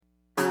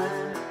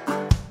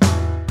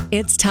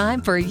It's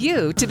time for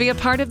you to be a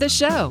part of the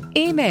show.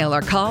 Email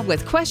or call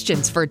with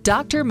questions for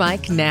Dr.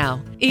 Mike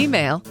now.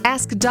 Email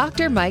Ask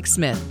Dr. Mike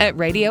Smith at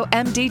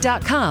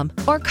radiomd.com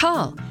or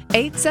call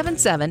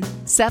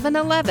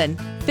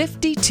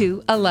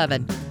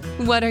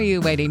 877-711-5211. What are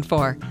you waiting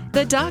for?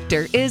 The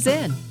doctor is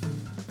in.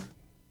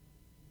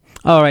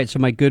 All right, so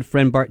my good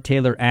friend Bart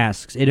Taylor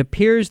asks, it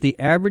appears the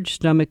average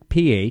stomach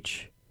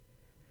pH,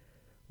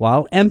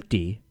 while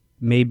empty,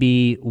 may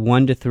be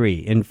 1 to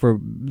 3. And for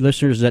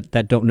listeners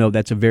that don't know,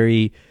 that's a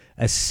very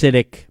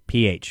acidic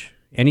pH.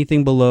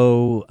 Anything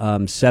below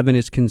 7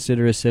 is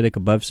considered acidic.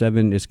 Above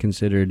 7 is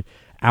considered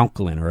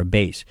alkaline or a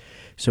base.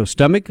 So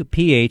stomach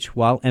pH,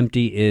 while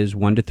empty, is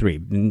 1 to 3.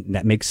 And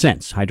that makes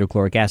sense.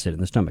 Hydrochloric acid in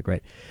the stomach,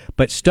 right?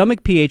 But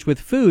stomach pH with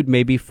food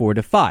may be 4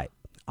 to 5.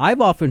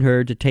 I've often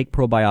heard to take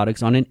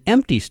probiotics on an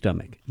empty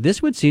stomach.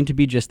 This would seem to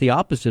be just the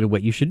opposite of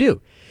what you should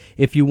do.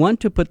 If you want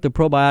to put the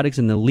probiotics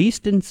in the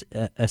least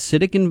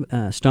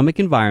acidic stomach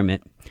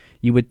environment,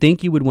 you would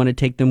think you would want to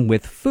take them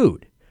with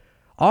food.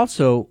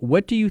 Also,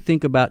 what do you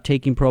think about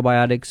taking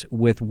probiotics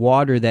with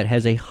water that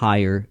has a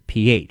higher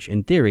pH?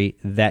 In theory,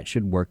 that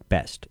should work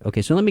best.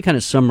 Okay, so let me kind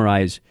of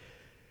summarize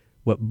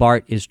what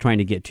Bart is trying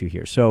to get to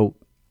here. So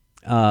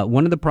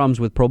one of the problems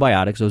with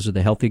probiotics, those are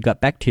the healthy gut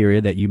bacteria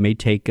that you may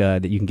take,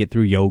 that you can get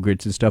through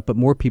yogurts and stuff, but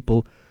more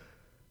people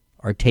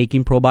are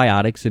taking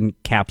probiotics in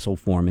capsule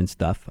form and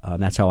stuff.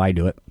 That's how I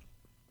do it.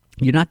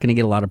 You're not going to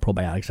get a lot of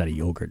probiotics out of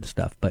yogurt and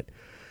stuff, but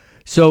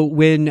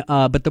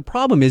the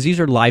problem is these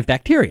are live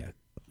bacteria,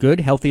 good,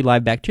 healthy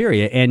live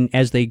bacteria, and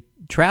as they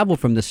travel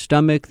from the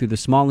stomach through the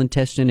small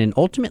intestine and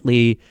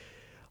ultimately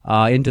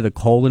into the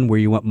colon where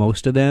you want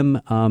most of them,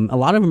 a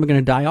lot of them are going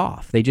to die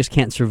off. They just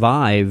can't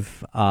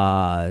survive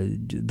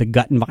the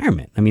gut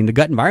environment. I mean, the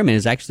gut environment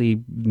is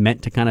actually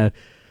meant to kind of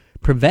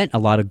prevent a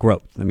lot of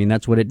growth. I mean,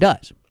 that's what it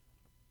does.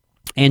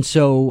 And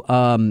so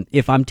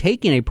if I'm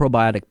taking a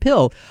probiotic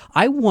pill,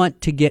 I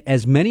want to get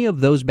as many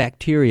of those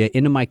bacteria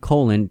into my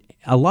colon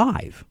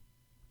alive,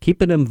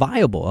 keeping them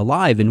viable,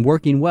 alive, and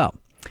working well.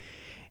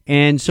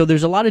 And so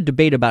there's a lot of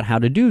debate about how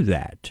to do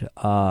that,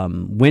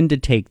 when to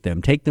take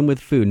them with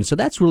food. And so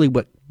that's really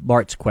what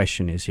Bart's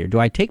question is here. Do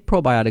I take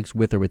probiotics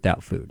with or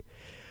without food?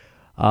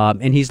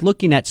 And he's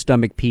looking at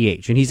stomach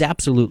pH, and he's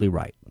absolutely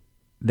right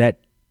that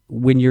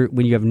when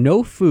you have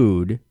no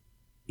food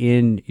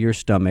in your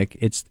stomach,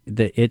 it's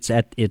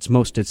at its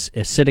most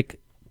acidic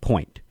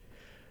point,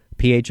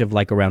 pH of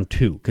like around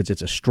 2, because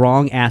it's a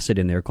strong acid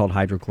in there called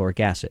hydrochloric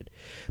acid.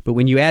 But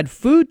when you add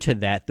food to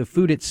that, the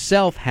food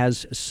itself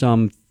has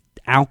some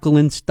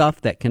alkaline stuff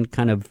that can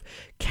kind of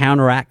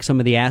counteract some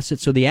of the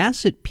acid. So the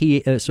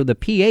the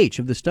pH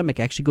of the stomach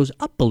actually goes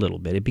up a little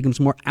bit. It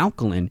becomes more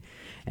alkaline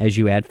as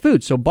you add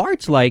food. So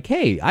Bart's like,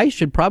 hey, I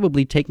should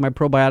probably take my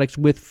probiotics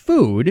with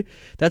food.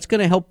 That's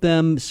going to help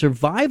them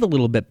survive a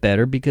little bit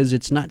better because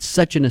it's not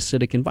such an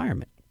acidic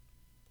environment.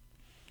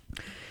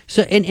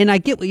 So, and I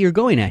get what you're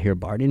going at here,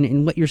 Bart,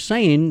 and what you're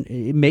saying,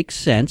 it makes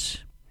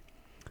sense,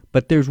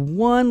 but there's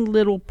one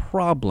little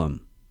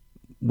problem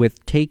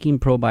with taking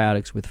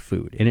probiotics with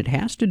food, and it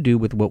has to do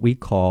with what we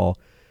call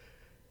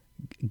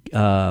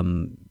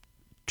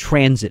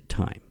transit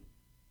time.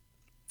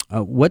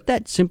 What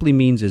that simply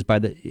means is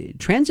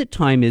transit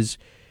time is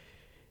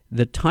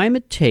the time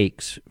it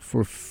takes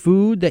for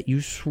food that you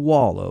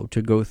swallow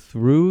to go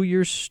through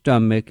your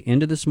stomach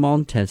into the small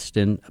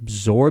intestine,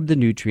 absorb the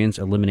nutrients,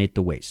 eliminate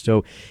the waste.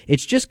 So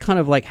it's just kind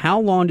of like, how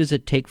long does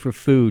it take for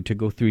food to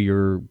go through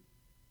your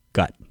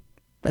gut?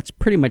 That's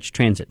pretty much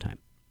transit time.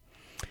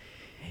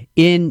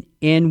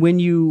 When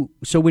you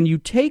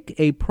take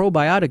a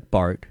probiotic,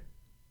 Bart,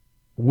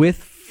 with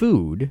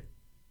food,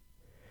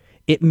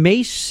 it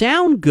may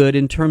sound good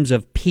in terms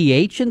of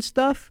pH and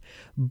stuff,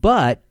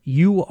 but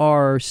you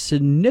are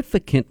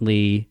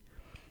significantly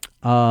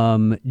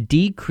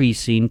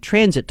decreasing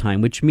transit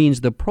time, which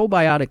means the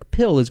probiotic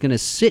pill is going to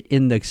sit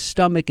in the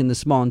stomach and the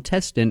small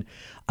intestine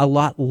a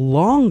lot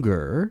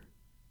longer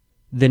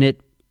than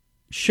it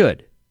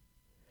should.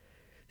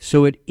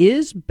 So it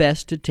is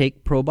best to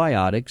take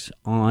probiotics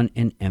on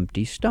an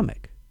empty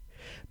stomach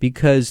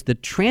because the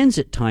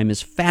transit time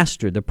is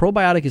faster. The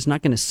probiotic is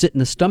not going to sit in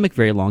the stomach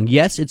very long.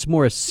 Yes, it's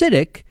more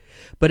acidic,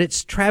 but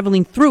it's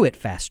traveling through it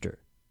faster.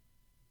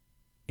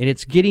 And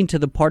it's getting to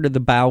the part of the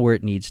bowel where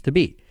it needs to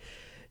be.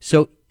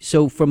 So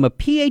from a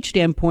pH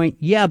standpoint,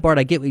 yeah, Bart,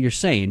 I get what you're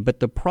saying. But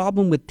the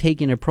problem with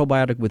taking a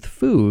probiotic with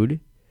food,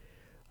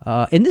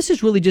 and this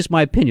is really just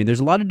my opinion. There's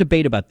a lot of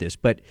debate about this.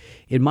 But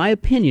in my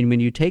opinion, when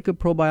you take a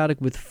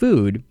probiotic with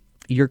food,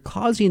 you're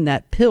causing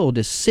that pill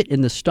to sit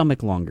in the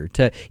stomach longer.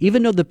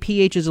 Even though the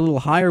pH is a little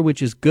higher,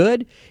 which is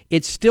good,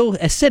 it's still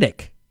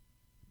acidic.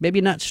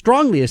 Maybe not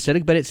strongly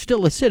acidic, but it's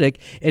still acidic.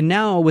 And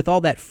now with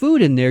all that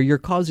food in there, you're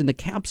causing the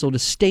capsule to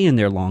stay in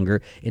there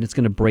longer, and it's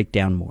going to break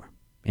down more.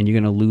 And you're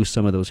going to lose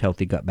some of those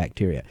healthy gut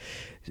bacteria.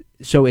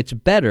 So it's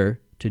better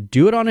to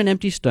do it on an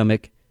empty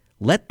stomach,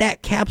 let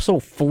that capsule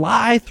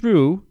fly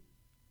through,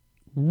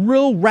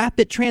 real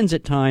rapid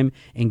transit time,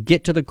 and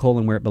get to the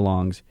colon where it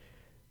belongs.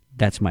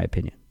 That's my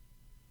opinion.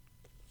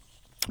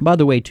 By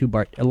the way, too,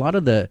 Bart, a lot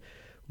of the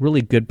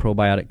really good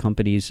probiotic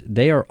companies,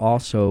 they are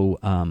also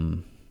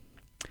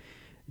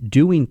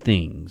doing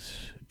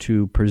things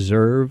to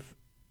preserve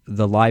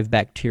the live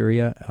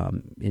bacteria,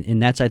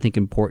 and that's, I think,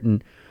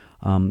 important.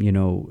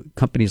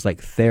 Companies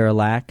like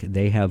Theralac,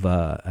 they have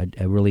a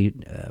really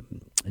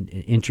an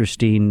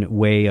interesting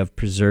way of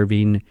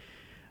preserving.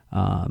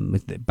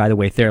 By the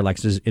way,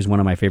 Theralac is one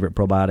of my favorite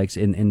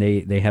probiotics, and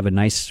they have a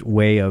nice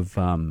way of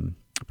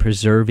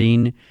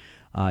preserving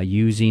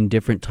using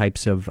different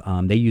types of.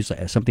 They use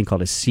something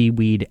called a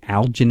seaweed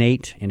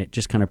alginate, and it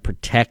just kind of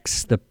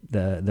protects the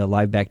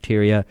live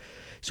bacteria,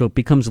 so it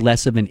becomes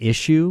less of an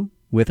issue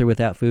with or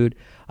without food.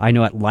 I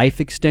know at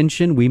Life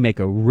Extension, we make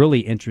a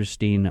really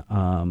interesting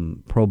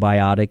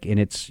probiotic, and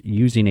it's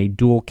using a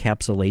dual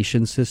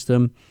capsulation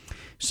system.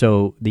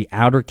 So the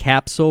outer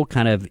capsule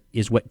kind of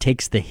is what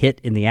takes the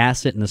hit in the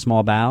acid in the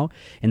small bowel,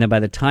 and then by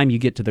the time you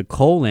get to the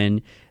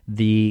colon,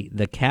 the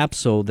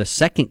capsule, the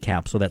second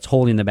capsule that's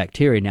holding the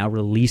bacteria, now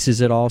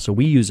releases it all. So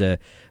we use a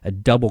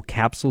double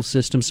capsule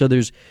system. So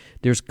there's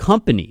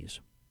companies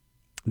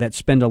that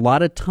spend a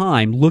lot of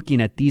time looking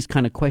at these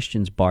kind of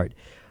questions, Bart.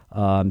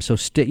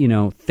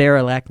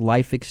 Theralac,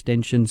 Life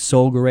Extension,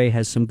 Solgaray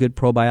has some good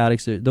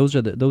probiotics. Those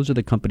are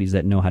the companies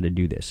that know how to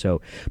do this.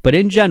 So, but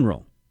in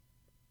general,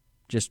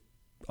 just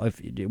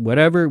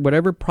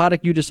whatever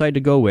product you decide to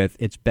go with,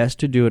 it's best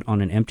to do it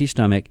on an empty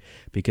stomach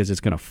because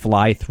it's going to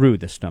fly through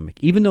the stomach,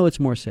 even though it's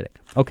more acidic.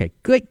 Okay,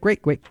 great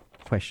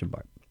question,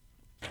 Bart.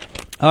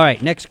 All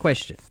right, next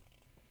question.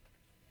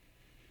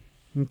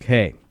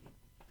 Okay.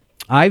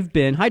 Hi,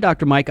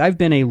 Dr. Mike. I've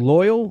been a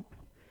loyal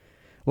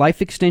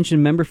Life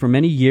Extension member for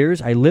many years.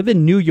 I live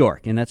in New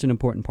York, and that's an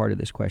important part of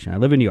this question. I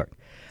live in New York.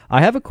 I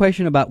have a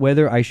question about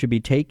whether I should be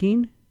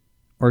taking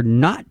or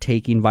not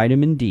taking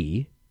vitamin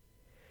D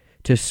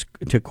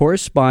to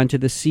correspond to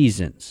the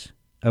seasons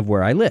of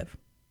where I live.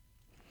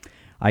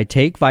 I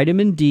take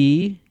vitamin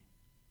D,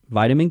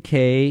 vitamin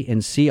K,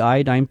 and C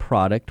iodine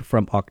product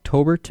from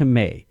October to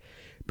May,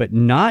 but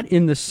not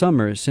in the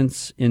summer,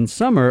 since in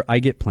summer I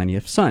get plenty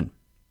of sun.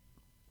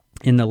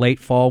 In the late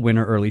fall,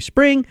 winter, early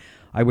spring,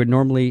 I would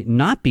normally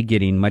not be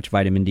getting much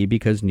vitamin D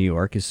because New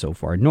York is so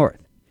far north.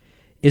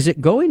 Is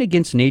it going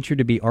against nature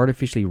to be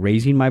artificially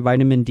raising my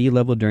vitamin D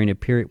level during a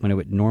period when it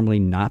would normally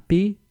not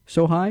be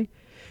so high?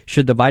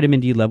 Should the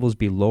vitamin D levels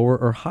be lower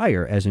or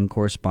higher as in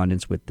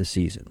correspondence with the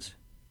seasons?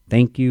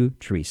 Thank you,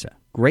 Teresa.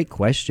 Great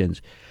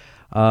questions.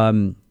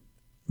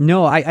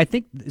 No, I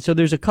think, so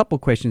there's a couple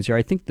questions here.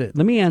 I think let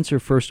me answer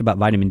first about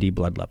vitamin D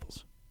blood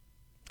levels.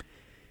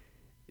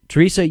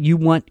 Teresa, you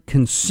want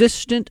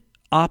consistent,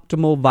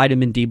 optimal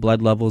vitamin D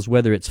blood levels,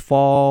 whether it's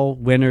fall,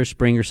 winter,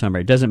 spring, or summer.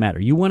 It doesn't matter.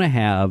 You want to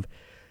have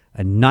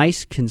a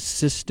nice,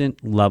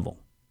 consistent level.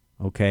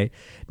 Okay.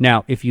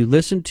 Now, if you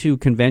listen to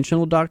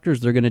conventional doctors,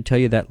 they're going to tell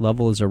you that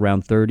level is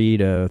around 30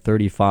 to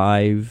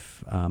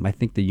 35. I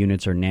think the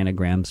units are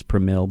nanograms per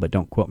mil, but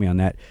don't quote me on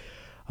that.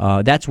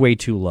 That's way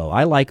too low.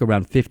 I like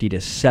around 50 to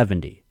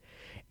 70.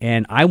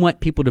 And I want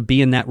people to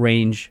be in that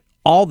range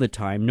all the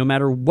time, no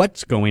matter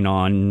what's going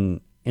on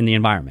in the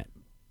environment.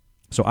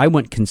 So I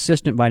want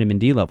consistent vitamin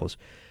D levels,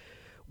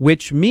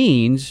 which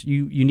means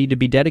you need to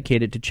be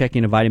dedicated to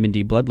checking a vitamin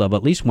D blood level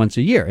at least once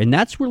a year. And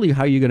that's really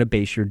how you're going to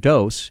base your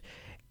dose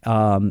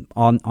on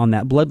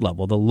that blood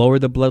level. The lower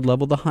the blood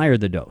level, the higher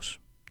the dose.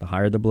 The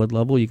higher the blood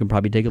level, you can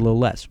probably take a little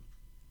less.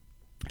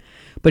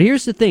 But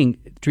here's the thing,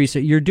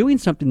 Teresa, you're doing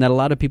something that a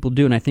lot of people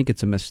do, and I think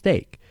it's a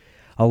mistake.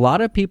 A lot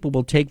of people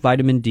will take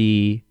vitamin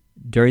D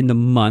during the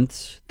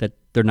months that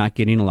they're not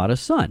getting a lot of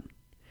sun,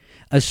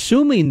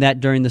 assuming that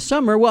during the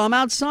summer, well, I'm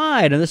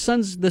outside and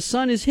the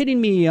sun is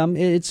hitting me.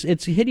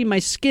 It's hitting my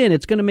skin.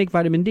 It's going to make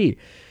vitamin D.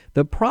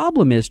 The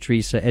problem is,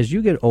 Teresa, as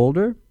you get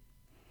older,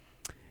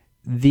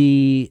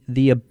 the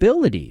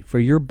ability for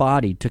your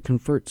body to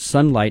convert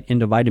sunlight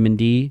into vitamin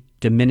D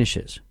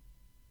diminishes.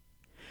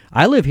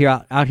 I live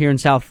here out here in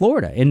South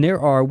Florida, and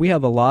we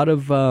have a lot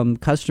of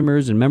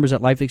customers and members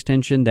at Life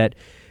Extension that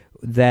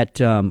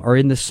are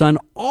in the sun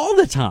all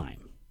the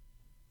time,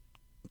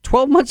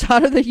 12 months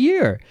out of the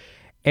year.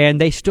 And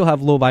they still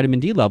have low vitamin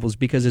D levels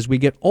because as we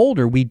get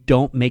older, we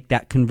don't make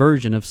that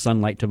conversion of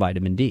sunlight to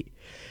vitamin D.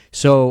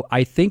 So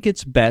I think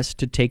it's best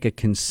to take a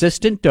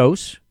consistent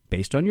dose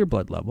based on your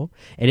blood level,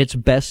 and it's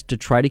best to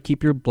try to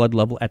keep your blood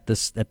level at the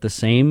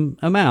same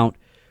amount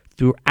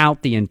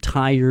throughout the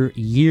entire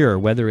year,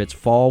 whether it's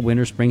fall,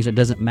 winter, springs, it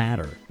doesn't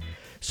matter.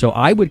 So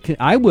I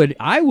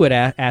would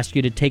ask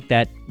you to take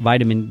that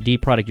vitamin D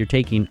product you're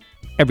taking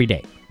every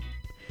day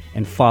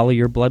and follow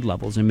your blood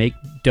levels and make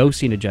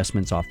dosing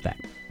adjustments off that.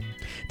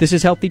 This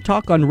is Healthy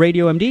Talk on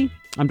Radio MD.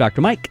 I'm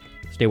Dr. Mike.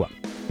 Stay well.